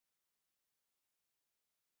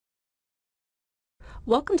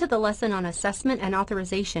Welcome to the lesson on Assessment and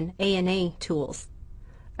Authorization (A&A) tools.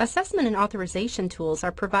 Assessment and authorization tools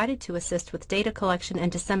are provided to assist with data collection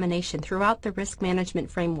and dissemination throughout the Risk Management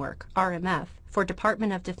Framework (RMF) for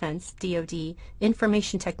Department of Defense (DoD)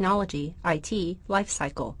 Information Technology (IT)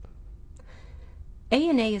 lifecycle.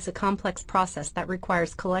 A&A is a complex process that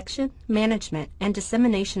requires collection, management, and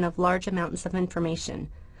dissemination of large amounts of information.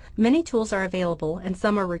 Many tools are available and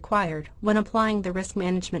some are required when applying the risk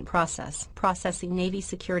management process, processing Navy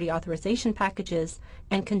security authorization packages,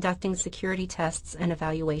 and conducting security tests and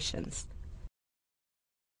evaluations.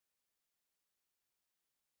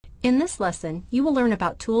 In this lesson, you will learn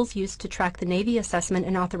about tools used to track the Navy assessment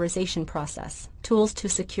and authorization process, tools to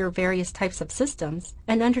secure various types of systems,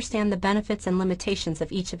 and understand the benefits and limitations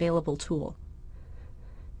of each available tool.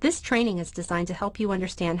 This training is designed to help you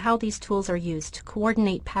understand how these tools are used to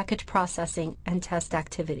coordinate package processing and test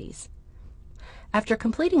activities. After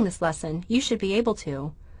completing this lesson, you should be able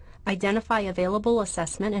to identify available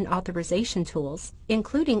assessment and authorization tools,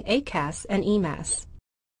 including ACAS and EMAS.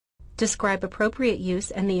 Describe appropriate use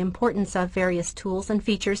and the importance of various tools and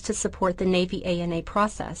features to support the Navy A&A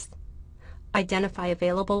process. Identify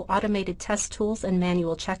available automated test tools and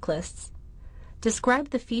manual checklists. Describe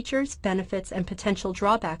the features, benefits, and potential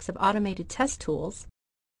drawbacks of automated test tools.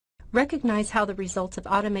 Recognize how the results of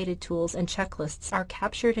automated tools and checklists are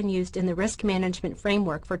captured and used in the Risk Management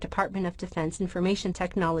Framework for Department of Defense Information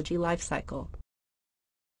Technology lifecycle.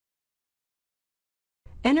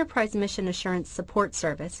 Enterprise Mission Assurance Support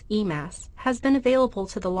Service, EMAS, has been available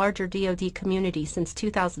to the larger DoD community since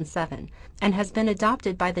 2007 and has been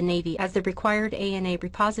adopted by the Navy as the required A&A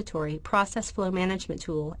repository, process flow management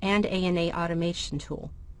tool, and A&A automation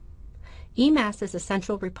tool. EMAS is a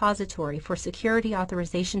central repository for security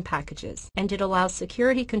authorization packages, and it allows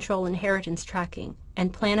security control inheritance tracking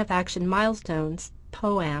and plan of action milestones,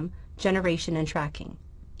 POAM, generation and tracking.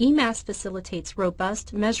 EMAS facilitates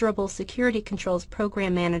robust, measurable security controls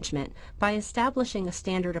program management by establishing a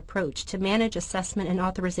standard approach to manage assessment and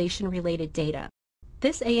authorization-related data.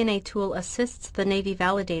 This A&A tool assists the Navy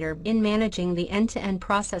validator in managing the end-to-end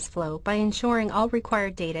process flow by ensuring all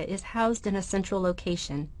required data is housed in a central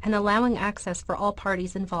location and allowing access for all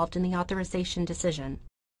parties involved in the authorization decision.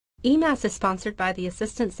 EMAS is sponsored by the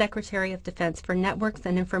Assistant Secretary of Defense for Networks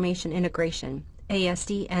and Information Integration,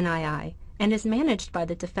 ASD-NII, and is managed by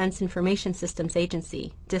the Defense Information Systems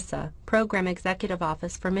Agency, DISA, Program Executive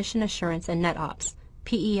Office for Mission Assurance and NetOps,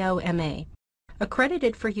 PEOMA.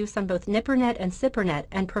 Accredited for use on both NIPRNet and CIPRNet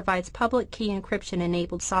and provides public key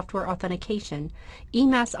encryption-enabled software authentication,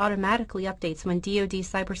 EMAS automatically updates when DoD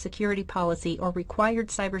cybersecurity policy or required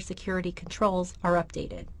cybersecurity controls are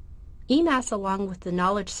updated. EMAS, along with the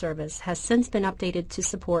Knowledge Service, has since been updated to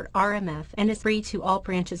support RMF and is free to all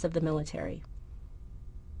branches of the military.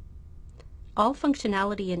 All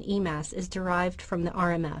functionality in EMAS is derived from the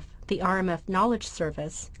RMF Knowledge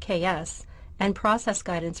Service, KS, and process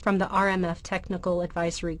guidance from the RMF Technical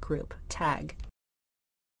Advisory Group, TAG.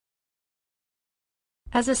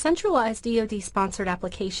 As a centralized DoD-sponsored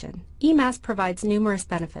application, EMAS provides numerous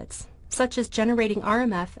benefits, such as generating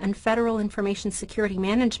RMF and Federal Information Security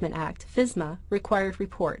Management Act, FISMA, required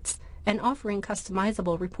reports, and offering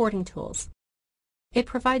customizable reporting tools. It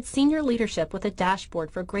provides senior leadership with a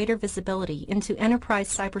dashboard for greater visibility into enterprise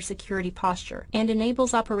cybersecurity posture and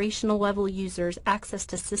enables operational-level users access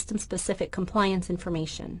to system-specific compliance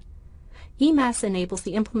information. EMAS enables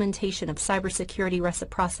the implementation of cybersecurity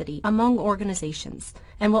reciprocity among organizations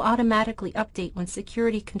and will automatically update when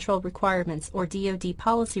security control requirements or DoD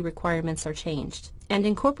policy requirements are changed. And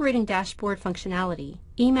incorporating dashboard functionality,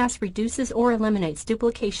 EMAS reduces or eliminates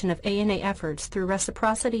duplication of A&A efforts through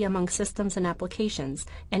reciprocity among systems and applications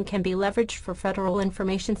and can be leveraged for Federal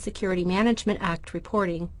Information Security Management Act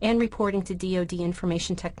reporting and reporting to DoD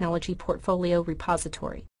Information Technology Portfolio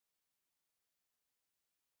Repository.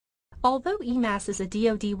 Although EMAS is a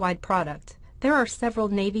DoD-wide product, there are several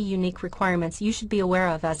Navy-unique requirements you should be aware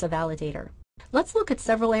of as a validator. Let's look at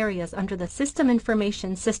several areas under the System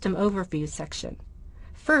Information System Overview section.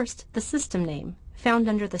 First, the system name, found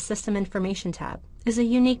under the System Information tab, is a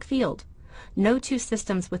unique field. No two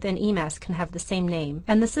systems within EMAS can have the same name,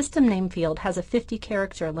 and the system name field has a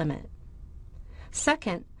 50-character limit.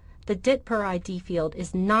 Second, the DIT per ID field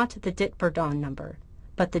is not the DIT per DON number,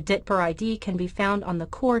 but the DIT per ID can be found on the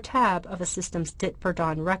Core tab of a system's DIT per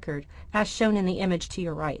DON record, as shown in the image to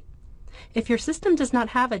your right. If your system does not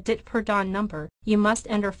have a DIT per DON number, you must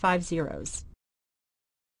enter 5 zeros.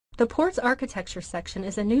 The Ports Architecture section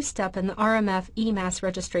is a new step in the RMF EMAS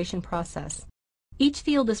registration process. Each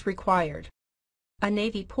field is required. A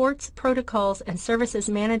Navy Ports, Protocols, and Services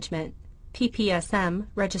Management (PPSM)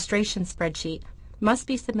 registration spreadsheet must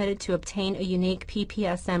be submitted to obtain a unique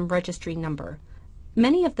PPSM registry number.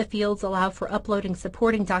 Many of the fields allow for uploading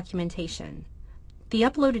supporting documentation. The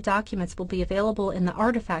uploaded documents will be available in the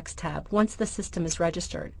Artifacts tab once the system is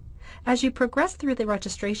registered. As you progress through the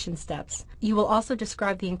registration steps, you will also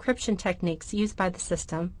describe the encryption techniques used by the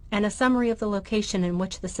system and a summary of the location in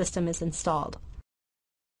which the system is installed.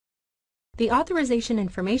 The authorization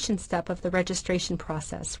information step of the registration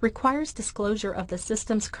process requires disclosure of the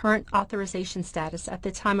system's current authorization status at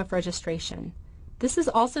the time of registration. This is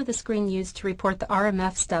also the screen used to report the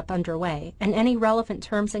RMF step underway and any relevant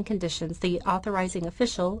terms and conditions the authorizing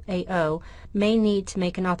official, AO, may need to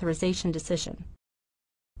make an authorization decision.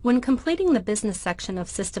 When completing the business section of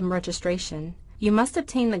system registration, you must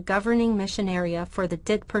obtain the governing mission area for the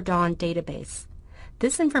DIT/PER/DON database.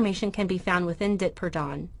 This information can be found within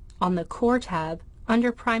DIT/PER/DON on the Core tab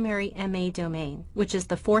under Primary MA Domain, which is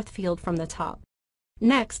the fourth field from the top.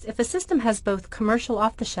 Next, if a system has both commercial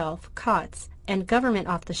off-the-shelf (COTS) and government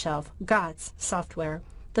off-the-shelf (GOTS) software,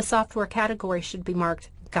 the software category should be marked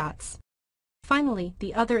GOTS. Finally,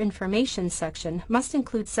 the Other Information section must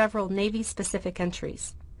include several Navy-specific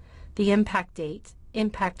entries: the impact date,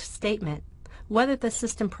 impact statement, whether the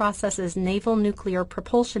system processes naval nuclear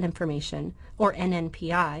propulsion information, or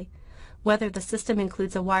NNPI, whether the system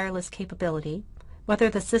includes a wireless capability, whether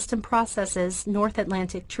the system processes North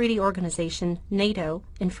Atlantic Treaty Organization (NATO)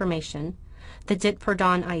 information, the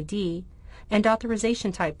DIT/PER/DON ID, and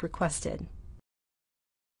authorization type requested.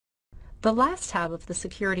 The last tab of the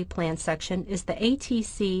Security Plan section is the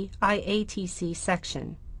ATC/IATC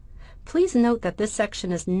section. Please note that this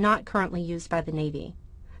section is not currently used by the Navy.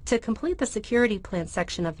 To complete the Security Plan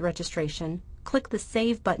section of the registration, click the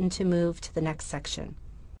Save button to move to the next section.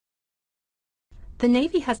 The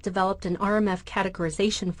Navy has developed an RMF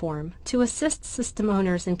categorization form to assist system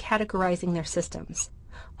owners in categorizing their systems.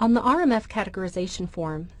 On the RMF categorization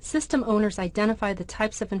form, system owners identify the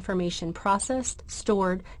types of information processed,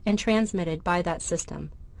 stored, and transmitted by that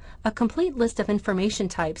system. A complete list of information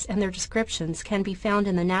types and their descriptions can be found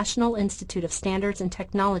in the National Institute of Standards and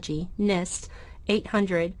Technology, NIST,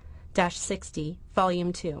 800-60,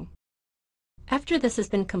 Volume 2. After this has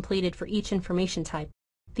been completed for each information type,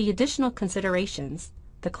 the additional considerations,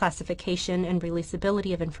 the classification and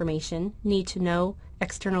releasability of information, need to know,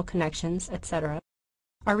 external connections, etc.,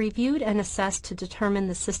 are reviewed and assessed to determine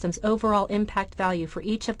the system's overall impact value for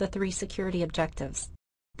each of the three security objectives.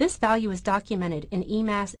 This value is documented in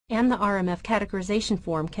EMAS, and the RMF categorization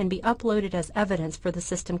form can be uploaded as evidence for the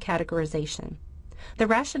system categorization. The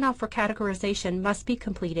rationale for categorization must be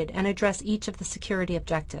completed and address each of the security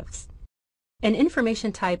objectives. An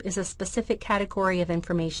information type is a specific category of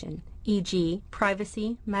information, e.g.,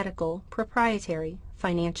 privacy, medical, proprietary,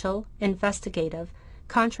 financial, investigative,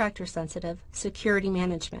 contractor-sensitive, security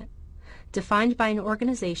management, defined by an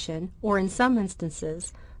organization or, in some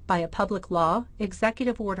instances, by a public law,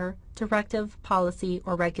 executive order, directive, policy,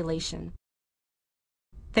 or regulation.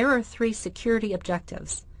 There are three security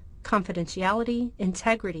objectives: confidentiality,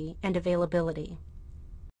 integrity, and availability.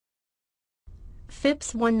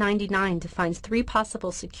 FIPS 199 defines three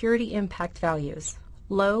possible security impact values: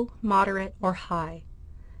 low, moderate, or high.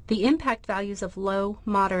 The impact values of low,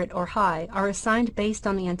 moderate, or high are assigned based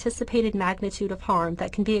on the anticipated magnitude of harm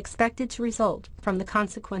that can be expected to result from the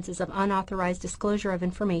consequences of unauthorized disclosure of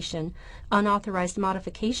information, unauthorized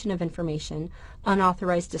modification of information,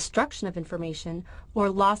 unauthorized destruction of information, or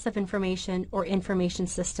loss of information or information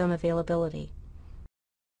system availability.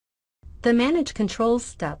 The Manage Controls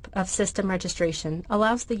step of system registration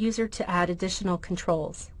allows the user to add additional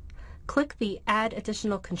controls. Click the Add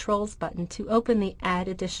Additional Controls button to open the Add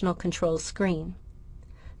Additional Controls screen.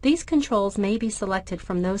 These controls may be selected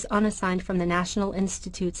from those unassigned from the National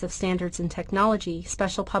Institutes of Standards and Technology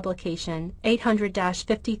Special Publication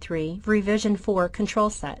 800-53 Revision 4 Control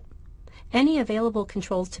Set. Any available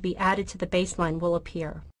controls to be added to the baseline will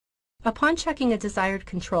appear. Upon checking a desired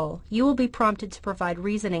control, you will be prompted to provide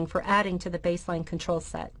reasoning for adding to the baseline control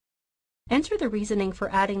set. Enter the reasoning for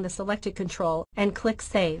adding the selected control and click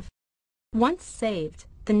Save. Once saved,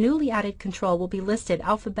 the newly added control will be listed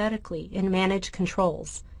alphabetically in Manage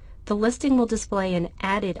Controls. The listing will display an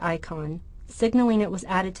Added icon, signaling it was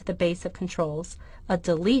added to the base of controls, a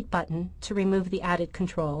Delete button to remove the added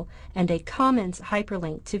control, and a Comments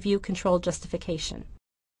hyperlink to view control justification.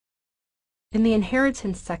 In the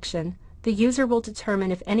Inheritance section, the user will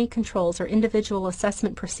determine if any controls or individual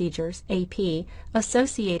assessment procedures, AP,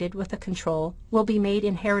 associated with a control will be made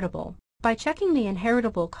inheritable. By checking the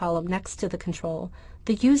Inheritable column next to the control,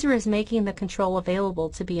 the user is making the control available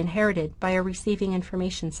to be inherited by a receiving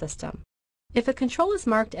information system. If a control is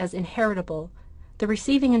marked as inheritable, the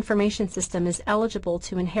receiving information system is eligible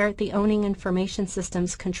to inherit the owning information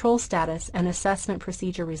system's control status and assessment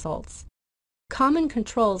procedure results. Common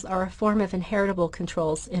controls are a form of inheritable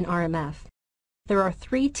controls in RMF. There are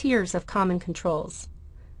 3 tiers of common controls.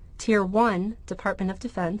 Tier 1, Department of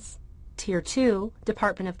Defense, Tier 2,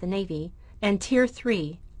 Department of the Navy, and Tier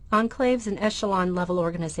 3, enclaves and echelon level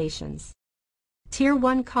organizations. Tier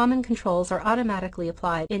 1 common controls are automatically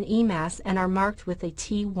applied in EMAS and are marked with a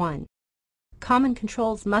T1. Common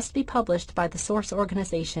controls must be published by the source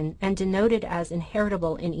organization and denoted as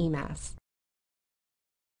inheritable in EMAS.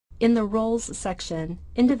 In the Roles section,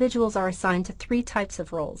 individuals are assigned to 3 types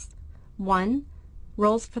of roles. 1.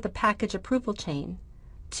 Roles for the package approval chain.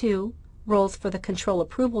 2. Roles for the control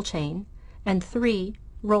approval chain. And 3.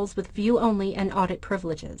 Roles with view-only and audit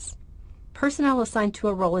privileges. Personnel assigned to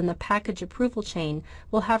a role in the package approval chain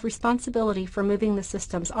will have responsibility for moving the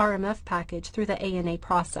system's RMF package through the ANA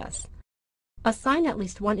process. Assign at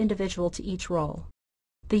least 1 individual to each role.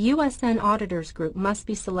 The USN Auditors Group must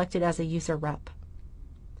be selected as a user rep.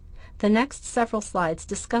 The next several slides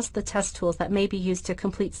discuss the test tools that may be used to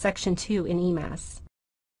complete Section 2 in EMAS.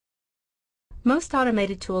 Most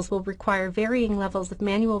automated tools will require varying levels of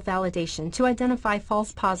manual validation to identify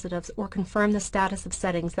false positives or confirm the status of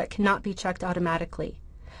settings that cannot be checked automatically.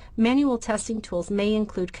 Manual testing tools may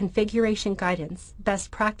include configuration guidance,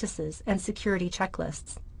 best practices, and security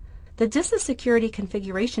checklists. The DISA Security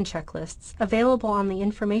Configuration Checklists, available on the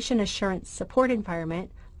Information Assurance Support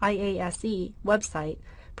Environment (IASE) website,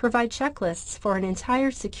 provide checklists for an entire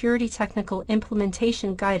Security Technical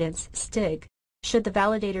Implementation Guidance (STIG), should the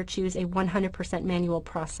validator choose a 100% manual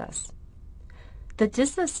process. The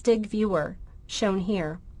DISA STIG Viewer, shown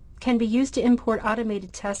here, can be used to import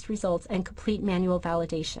automated test results and complete manual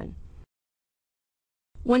validation.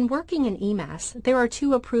 When working in EMAS, there are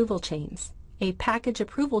 2 approval chains, a package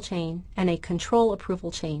approval chain and a control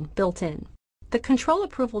approval chain built in. The control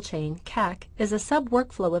approval chain, CAC, is a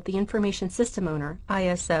sub-workflow of the information system owner,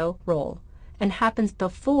 ISO, role, and happens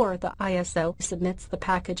before the ISO submits the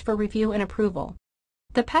package for review and approval.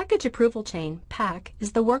 The package approval chain, PAC,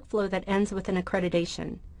 is the workflow that ends with an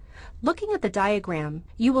accreditation. Looking at the diagram,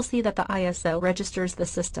 you will see that the ISO registers the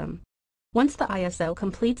system. Once the ISO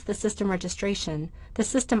completes the system registration, the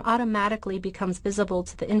system automatically becomes visible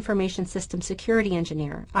to the Information System Security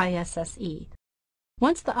Engineer, ISSE.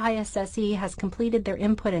 Once the ISSE has completed their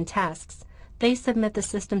input and tasks, they submit the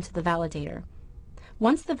system to the validator.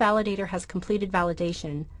 Once the validator has completed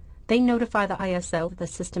validation, they notify the ISO that the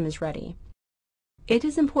system is ready. It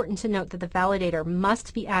is important to note that the validator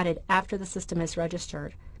must be added after the system is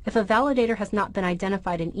registered. If a validator has not been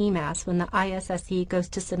identified in EMAS when the ISSE goes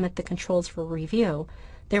to submit the controls for review,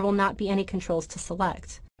 there will not be any controls to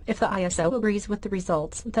select. If the ISO agrees with the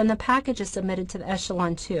results, then the package is submitted to the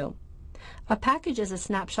Echelon 2. A package is a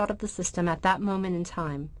snapshot of the system at that moment in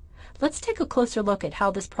time. Let's take a closer look at how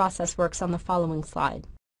this process works on the following slide.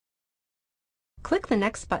 Click the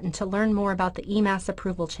Next button to learn more about the EMAS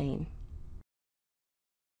approval chain.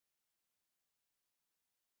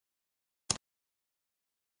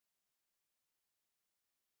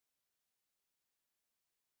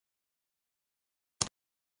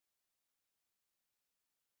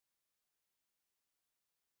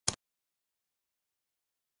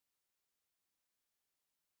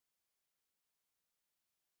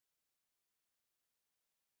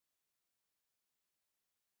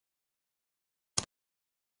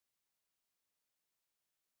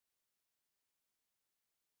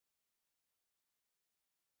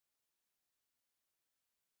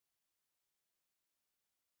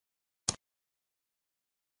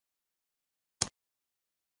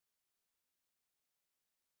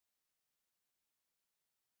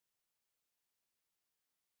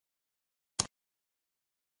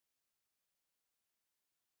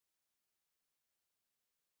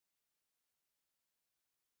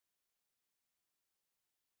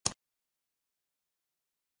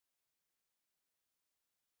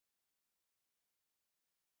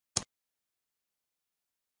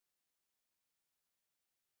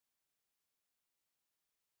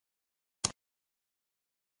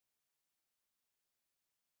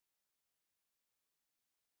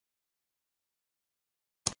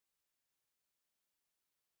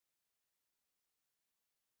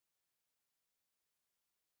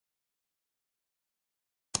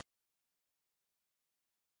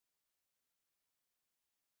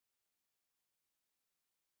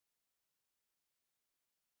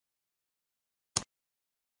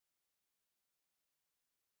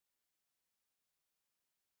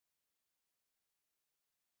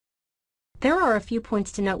 There are a few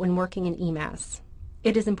points to note when working in EMAS.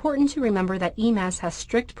 It is important to remember that EMAS has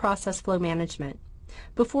strict process flow management.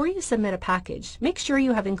 Before you submit a package, make sure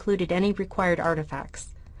you have included any required artifacts.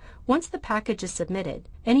 Once the package is submitted,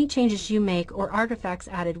 any changes you make or artifacts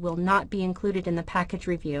added will not be included in the package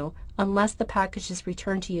review unless the package is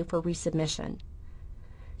returned to you for resubmission.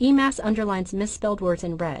 EMAS underlines misspelled words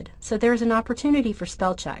in red, so there is an opportunity for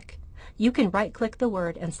spell check. You can right-click the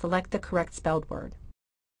word and select the correct spelled word.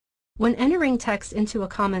 When entering text into a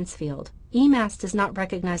comments field, EMAS does not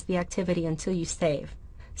recognize the activity until you save.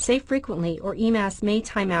 Save frequently or EMAS may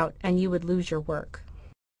time out and you would lose your work.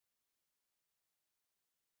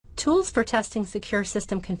 Tools for testing secure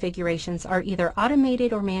system configurations are either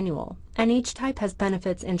automated or manual, and each type has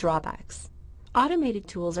benefits and drawbacks. Automated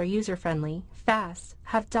tools are user-friendly, fast,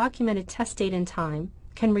 have documented test date and time,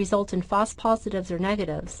 can result in false positives or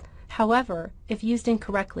negatives. However, if used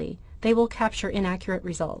incorrectly, they will capture inaccurate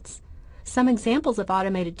results. Some examples of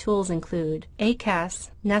automated tools include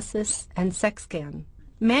ACAS, Nessus, and SecScan.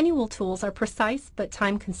 Manual tools are precise but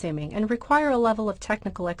time-consuming and require a level of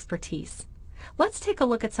technical expertise. Let's take a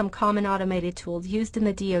look at some common automated tools used in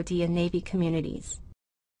the DoD and Navy communities.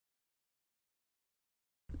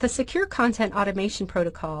 The Secure Content Automation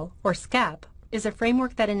Protocol, or SCAP, is a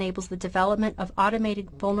framework that enables the development of automated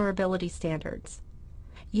vulnerability standards.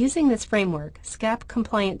 Using this framework,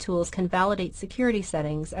 SCAP-compliant tools can validate security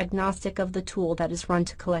settings agnostic of the tool that is run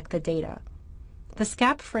to collect the data. The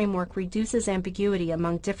SCAP framework reduces ambiguity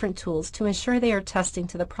among different tools to ensure they are testing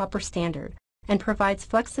to the proper standard and provides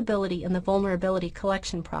flexibility in the vulnerability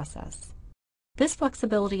collection process. This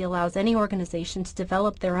flexibility allows any organization to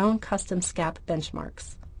develop their own custom SCAP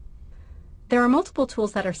benchmarks. There are multiple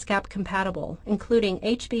tools that are SCAP compatible, including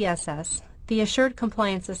HBSS, the Assured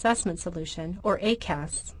Compliance Assessment Solution, or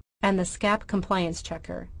ACAS, and the SCAP Compliance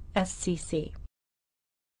Checker, SCC.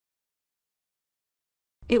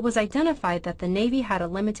 It was identified that the Navy had a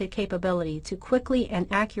limited capability to quickly and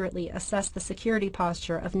accurately assess the security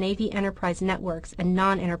posture of Navy enterprise networks and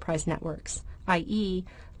non-enterprise networks, i.e.,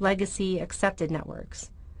 legacy accepted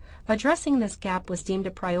networks. Addressing this gap was deemed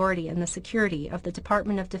a priority in the security of the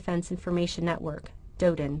Department of Defense Information Network,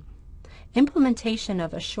 DoDIN. Implementation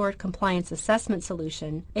of Assured Compliance Assessment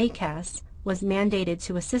Solution, ACAS, was mandated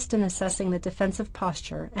to assist in assessing the defensive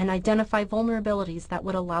posture and identify vulnerabilities that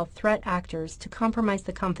would allow threat actors to compromise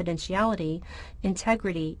the confidentiality,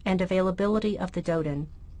 integrity, and availability of the DoDIN.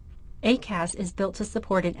 ACAS is built to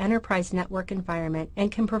support an enterprise network environment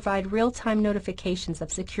and can provide real-time notifications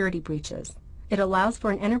of security breaches. It allows for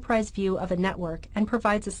an enterprise view of a network and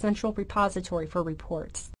provides a central repository for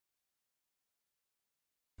reports.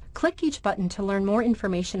 Click each button to learn more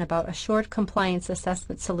information about Assured Compliance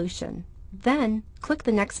Assessment Solution. Then, click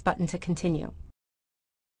the next button to continue.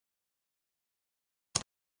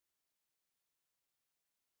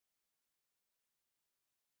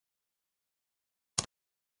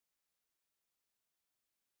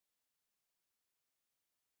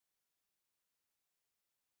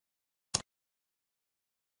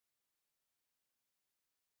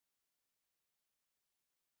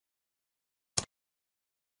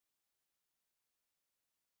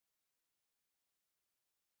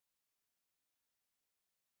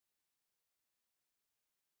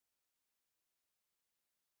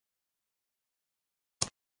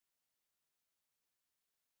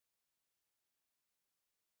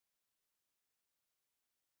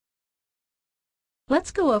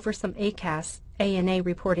 Let's go over some ACAS ANA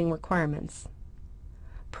reporting requirements.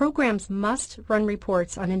 Programs must run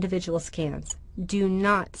reports on individual scans. Do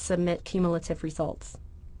not submit cumulative results.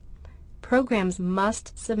 Programs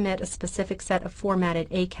must submit a specific set of formatted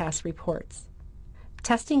ACAS reports.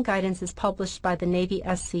 Testing guidance is published by the Navy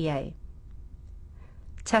SCA.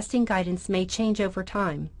 Testing guidance may change over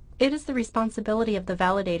time. It is the responsibility of the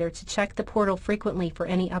validator to check the portal frequently for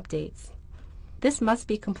any updates. This must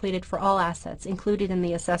be completed for all assets included in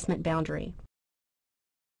the assessment boundary.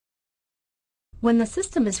 When the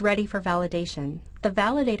system is ready for validation, the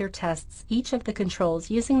validator tests each of the controls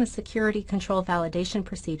using the security control validation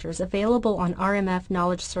procedures available on RMF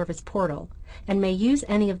Knowledge Service portal and may use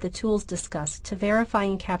any of the tools discussed to verify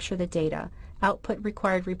and capture the data, output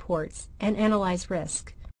required reports, and analyze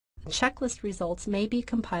risk. Checklist results may be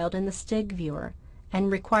compiled in the STIG viewer,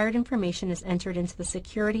 and required information is entered into the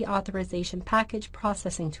Security Authorization Package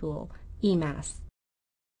Processing Tool, EMAS.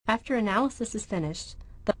 After analysis is finished,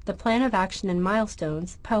 the Plan of Action and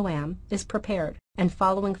Milestones, POAM, is prepared, and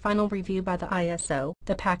following final review by the ISO,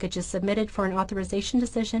 the package is submitted for an authorization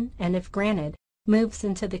decision and, if granted, moves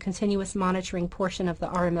into the continuous monitoring portion of the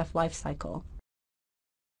RMF lifecycle.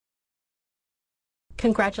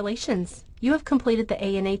 Congratulations! You have completed the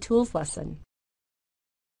ANA Tools lesson.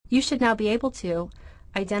 You should now be able to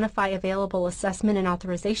Identify available assessment and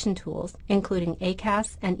authorization tools, including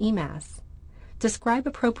ACAS and EMAS. Describe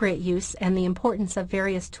appropriate use and the importance of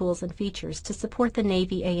various tools and features to support the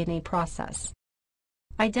Navy ANA process.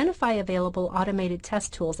 Identify available automated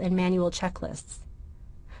test tools and manual checklists.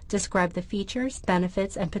 Describe the features,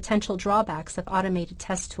 benefits, and potential drawbacks of automated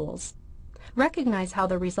test tools. Recognize how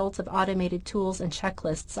the results of automated tools and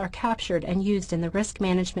checklists are captured and used in the risk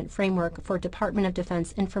management framework for Department of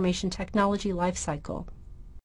Defense Information Technology lifecycle.